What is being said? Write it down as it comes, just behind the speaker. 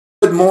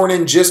Good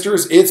morning,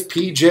 Gisters. It's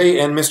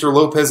PJ and Mr.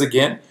 Lopez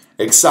again.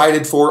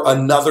 Excited for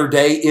another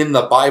day in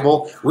the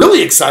Bible.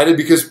 Really excited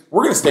because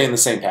we're going to stay in the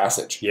same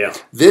passage. Yeah.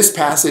 This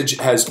passage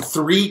has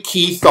three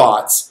key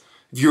thoughts.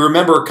 If you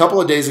remember, a couple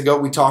of days ago,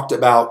 we talked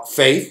about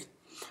faith,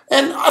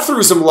 and I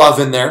threw some love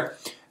in there.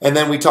 And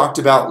then we talked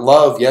about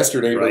love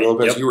yesterday, Right.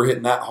 Lopez. Yep. You were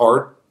hitting that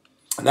hard,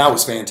 and that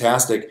was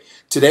fantastic.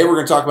 Today, we're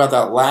going to talk about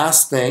that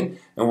last thing,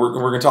 and we're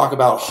going to talk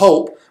about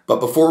hope. But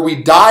before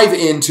we dive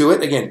into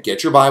it, again,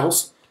 get your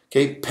Bibles.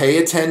 Okay, pay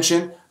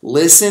attention,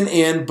 listen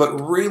in, but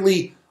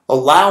really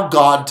allow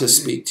God to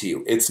speak to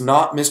you. It's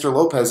not Mr.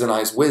 Lopez and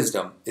I's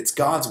wisdom. It's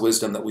God's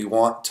wisdom that we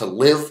want to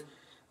live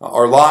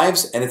our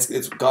lives, and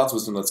it's God's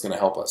wisdom that's going to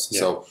help us.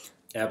 Yeah. So,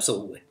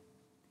 Absolutely.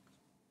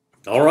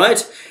 All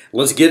right,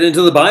 let's get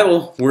into the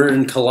Bible. We're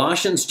in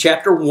Colossians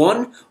chapter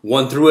 1,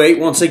 1 through 8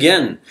 once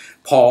again.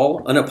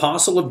 Paul, an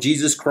apostle of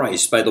Jesus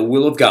Christ by the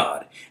will of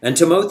God, and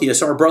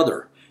Timotheus, our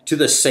brother, to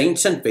the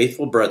saints and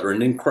faithful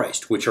brethren in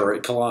Christ which are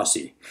at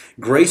Colossae.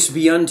 Grace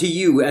be unto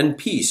you and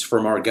peace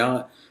from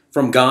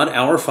God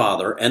our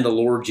Father and the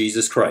Lord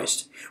Jesus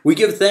Christ. We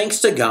give thanks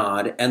to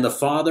God and the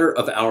Father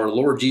of our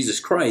Lord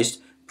Jesus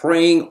Christ,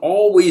 praying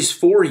always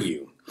for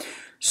you,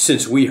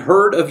 since we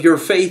heard of your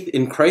faith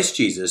in Christ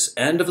Jesus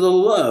and of the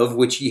love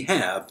which ye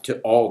have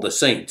to all the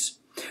saints,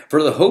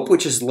 for the hope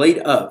which is laid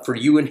up for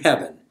you in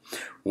heaven,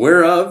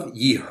 whereof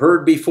ye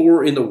heard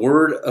before in the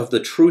word of the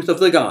truth of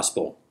the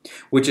gospel,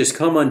 which is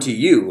come unto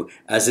you,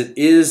 as it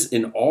is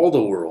in all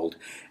the world,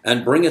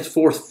 and bringeth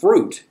forth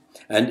fruit,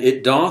 and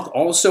it doth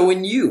also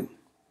in you,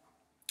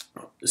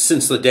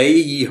 since the day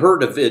ye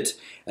heard of it,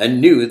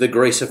 and knew the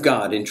grace of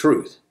God in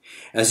truth.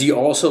 As ye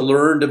also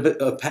learned of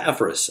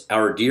Epaphras,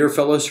 our dear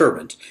fellow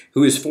servant,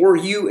 who is for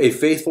you a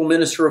faithful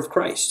minister of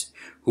Christ,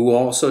 who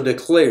also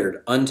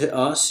declared unto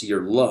us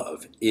your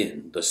love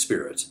in the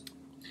Spirit.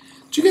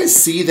 do you guys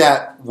see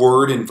that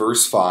word in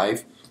verse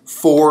 5?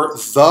 For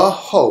the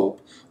hope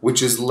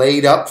which is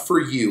laid up for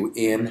you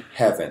in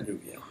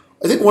heaven. Yeah.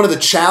 I think one of the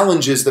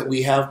challenges that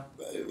we have,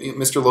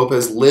 Mr.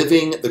 Lopez,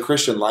 living the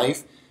Christian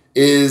life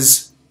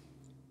is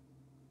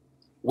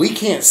we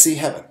can't see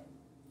heaven.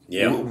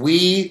 Yeah.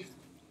 We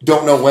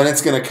don't know when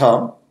it's going to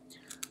come.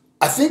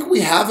 I think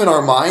we have in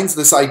our minds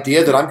this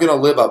idea that I'm going to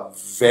live a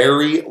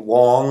very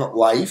long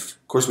life.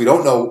 Of course, we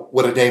don't know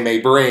what a day may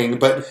bring,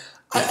 but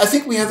I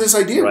think we have this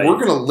idea Right. we're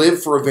going to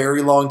live for a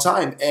very long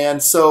time.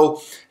 And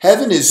so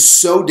heaven is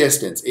so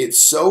distant, it's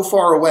so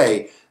far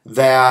away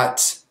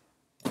that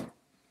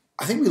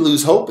I think we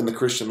lose hope in the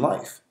Christian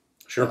life.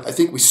 Sure. I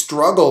think we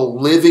struggle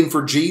living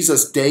for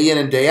Jesus day in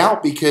and day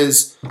out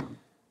because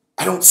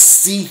I don't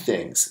see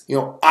things. You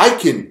know, I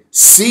can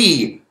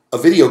see a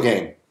video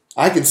game.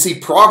 I can see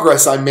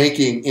progress I'm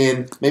making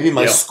in maybe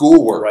my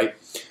schoolwork. Right.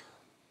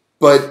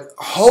 But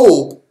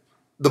hope,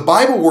 the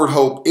Bible word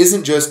hope,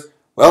 isn't just,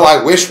 well,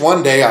 I wish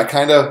one day, I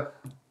kind of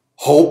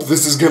hope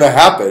this is going to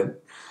happen.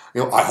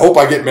 You know, I hope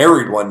I get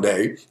married one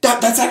day.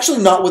 That's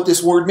actually not what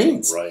this word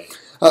means. Right.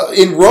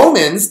 In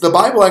Romans, the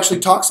Bible actually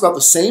talks about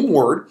the same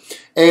word.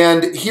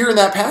 And here in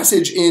that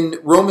passage in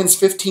Romans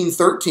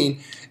 15:13,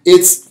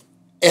 it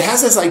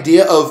has this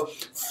idea of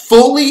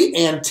fully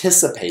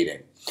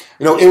anticipating.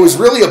 You know, it was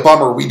really a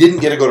bummer we didn't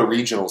get to go to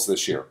regionals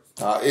this year.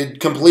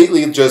 It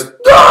completely just,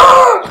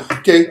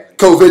 okay,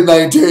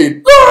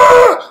 COVID-19.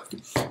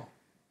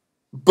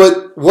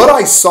 But what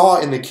I saw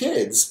in the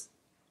kids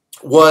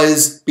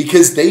was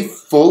because they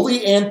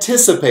fully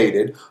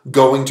anticipated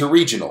going to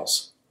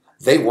regionals.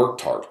 They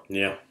worked hard.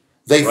 Yeah.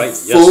 They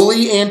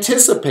fully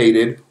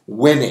anticipated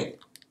winning.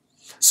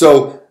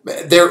 So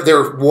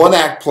their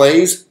one-act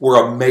plays were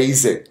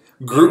amazing.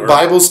 Group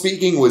Bible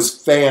speaking was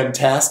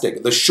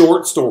fantastic. The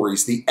short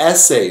stories, the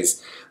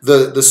essays,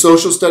 the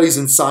social studies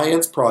and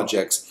science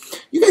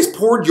projects. You guys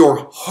poured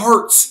your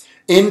hearts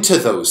into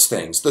those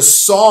things. The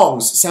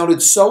songs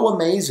sounded so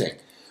amazing.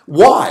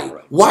 Why?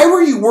 Why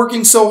were you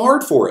working so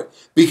hard for it?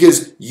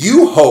 Because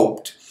you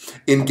hoped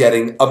in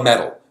getting a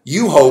medal.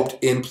 You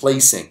hoped in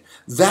placing.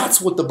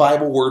 That's what the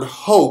Bible word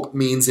hope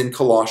means in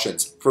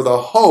Colossians. For the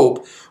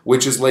hope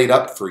which is laid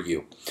up for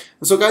you.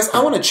 And so guys,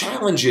 I want to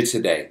challenge you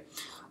today.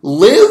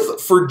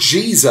 Live for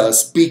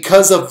Jesus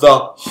because of the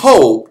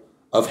hope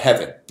of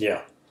heaven.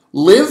 Yeah.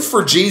 Live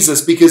for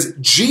Jesus because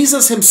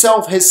Jesus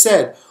himself has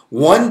said,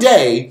 one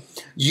day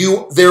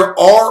there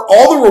are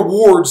all the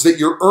rewards that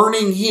you're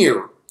earning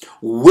here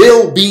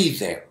will be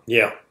there.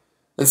 Yeah.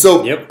 And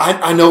so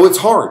I know it's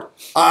hard.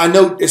 I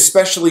know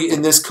especially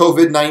in this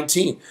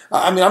COVID-19.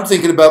 I mean, I'm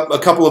thinking about a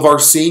couple of our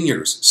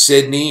seniors,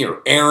 Sydney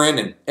or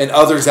Aaron and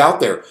others out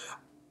there.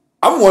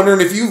 I'm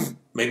wondering if you've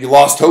maybe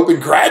lost hope in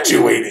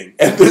graduating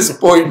at this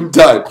point in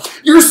time.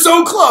 You're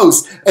so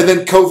close. And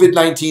then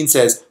COVID-19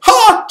 says,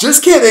 ha,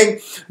 just kidding.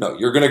 No,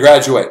 you're going to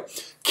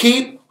graduate.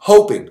 Keep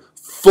hoping.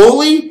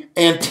 Fully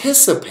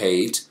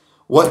anticipate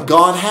what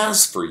God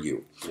has for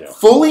you. Yeah.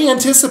 Fully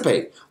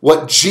anticipate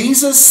what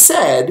Jesus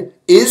said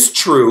is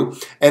true,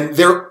 and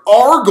there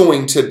are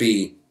going to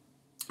be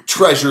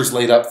treasures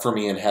laid up for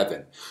me in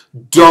heaven.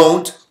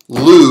 Don't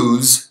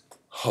lose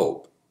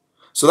hope.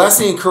 So that's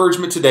the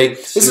encouragement today.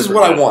 This is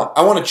what I want.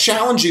 I want to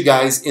challenge you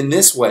guys in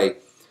this way.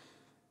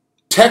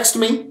 Text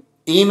me,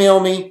 email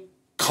me,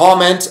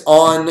 comment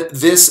on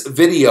this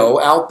video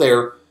out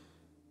there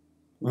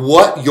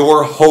what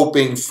you're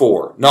hoping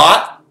for.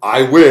 Not,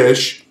 I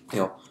wish,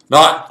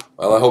 not,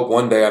 well, I hope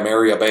one day I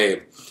marry a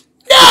babe.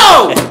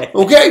 No!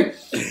 Okay?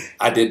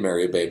 I did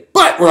marry a babe,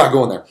 but we're not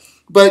going there.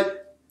 But,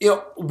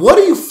 what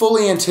do you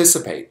fully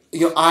anticipate?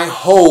 I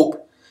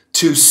hope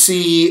to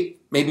see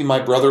maybe my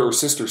brother or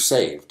sister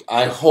saved.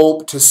 I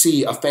hope to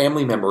see a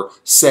family member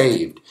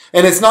saved.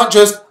 And it's not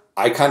just,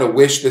 I kind of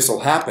wish this will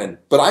happen,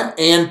 but I'm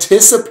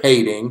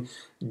anticipating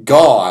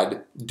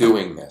God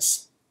doing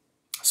this.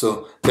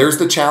 So there's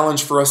the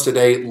challenge for us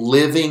today,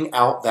 living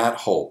out that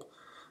hope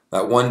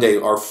that one day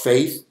our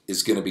faith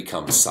is going to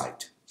become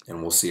sight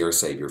and we'll see our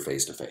Savior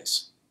face to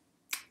face.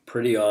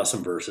 Pretty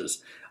awesome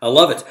verses. I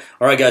love it.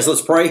 All right, guys,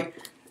 let's pray.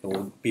 And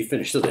we'll be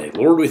finished today.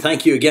 Lord, we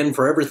thank you again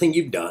for everything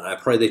you've done. I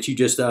pray that you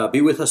just be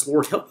with us,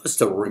 Lord. Help us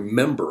to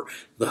remember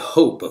the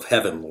hope of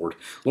heaven, Lord.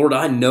 Lord,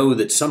 I know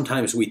that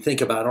sometimes we think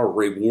about our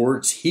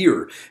rewards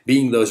here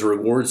being those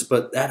rewards,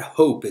 but that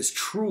hope is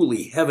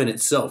truly heaven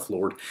itself,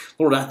 Lord.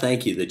 Lord, I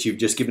thank you that you've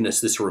just given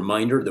us this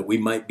reminder that we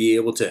might be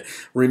able to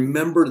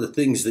remember the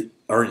things that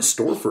are in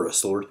store for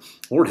us, Lord.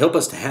 Lord, help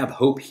us to have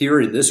hope here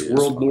in this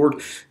world,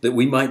 Lord, that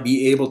we might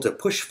be able to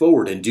push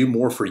forward and do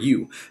more for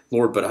you,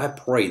 Lord. But I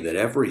pray that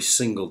every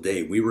single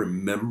day we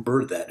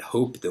remember that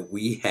hope that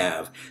we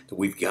have, that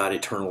we've got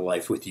eternal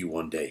life with you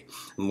one day.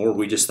 And Lord,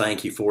 we just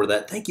thank you for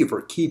that. Thank you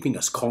for keeping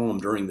us calm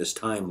during this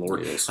time,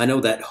 Lord. Yes. I know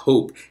that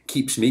hope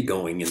keeps me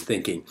going and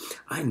thinking,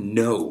 I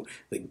know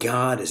that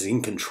God is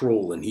in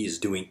control and he is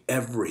doing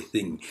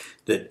everything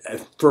that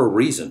for a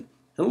reason.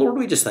 And Lord,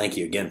 we just thank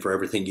you again for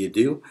everything you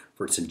do.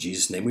 For it's in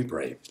Jesus' name we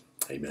pray.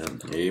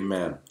 Amen.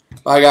 Amen.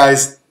 Bye,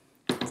 guys.